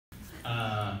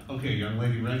Okay, young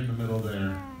lady, right in the middle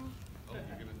there. Oh,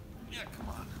 you're gonna. Yeah, come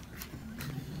on.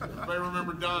 Everybody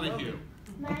remember Donahue.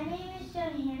 My name is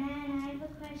Johanna, and I have a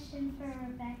question for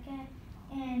Rebecca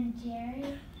and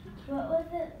Jerry. What was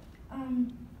it?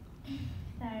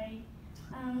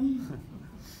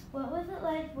 What was it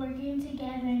like working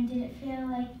together, and did it feel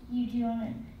like you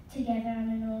do together on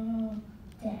a normal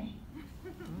day?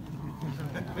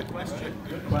 Good question.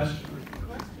 Good question.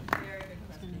 Very good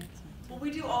question. Well,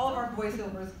 we do all of our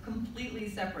voiceovers completely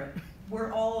separate.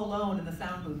 We're all alone in the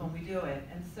sound booth when we do it,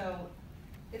 and so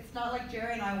it's not like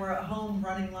Jerry and I were at home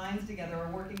running lines together or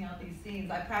working out these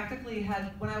scenes. I practically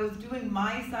had, when I was doing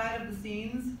my side of the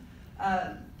scenes,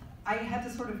 I had to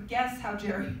sort of guess how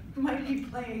Jerry might be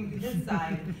playing his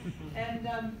side. And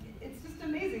it's just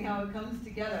amazing how it comes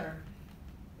together.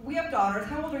 We have daughters.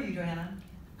 How old are you, Johanna?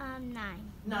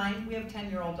 9. 9. We have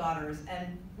 10-year-old daughters.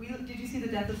 And did you see The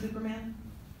Death of Superman?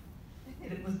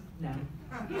 It was, no.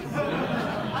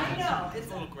 I know. It's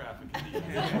a little graphic.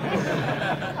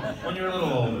 When you're a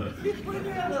little older. When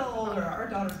you're a little older, our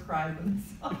daughters cried when they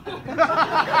saw it.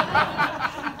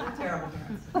 We're terrible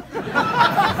parents.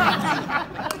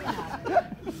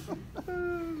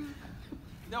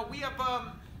 No, we have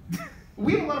a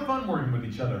lot of fun working with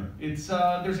each other. It's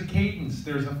there's a cadence,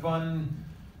 there's a fun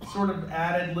sort of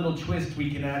added little twist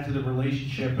we can add to the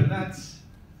relationship, and that's,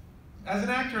 as an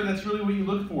actor, that's really what you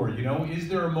look for. You know, is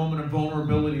there a moment of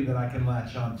vulnerability that I can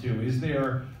latch onto? Is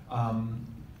there a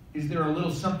little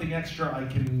something extra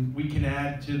we can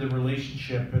add to the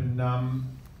relationship? And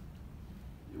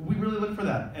we really look for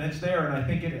that, and it's there. And I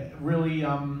think it really,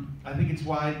 I think it's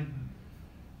why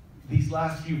these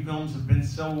last few films have been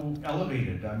so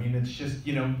elevated. I mean, it's just,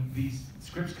 you know, these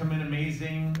scripts come in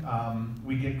amazing.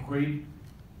 We get great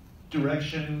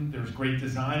direction, there's great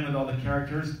design with all the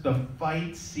characters. The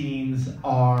fight scenes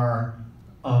are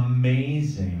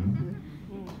amazing.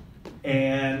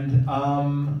 And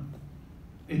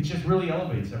it just really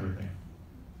elevates everything.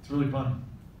 It's really fun.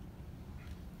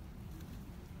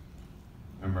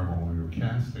 I remember when we were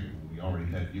casting, we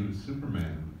already had you as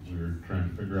Superman. We were trying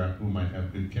to figure out who might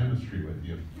have good chemistry with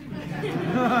you.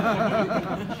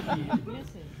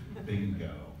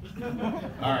 Bingo.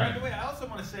 All right. By the way, I also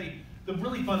want to say, the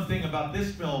really fun thing about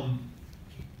this film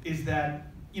is that,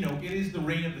 you know, it is the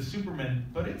reign of the Supermen,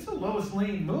 but it's a Lois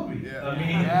Lane movie. Yeah. I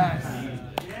mean, yes.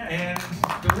 And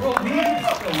the world needs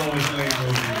a Lois Lane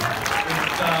movie.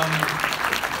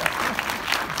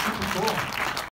 It's super cool.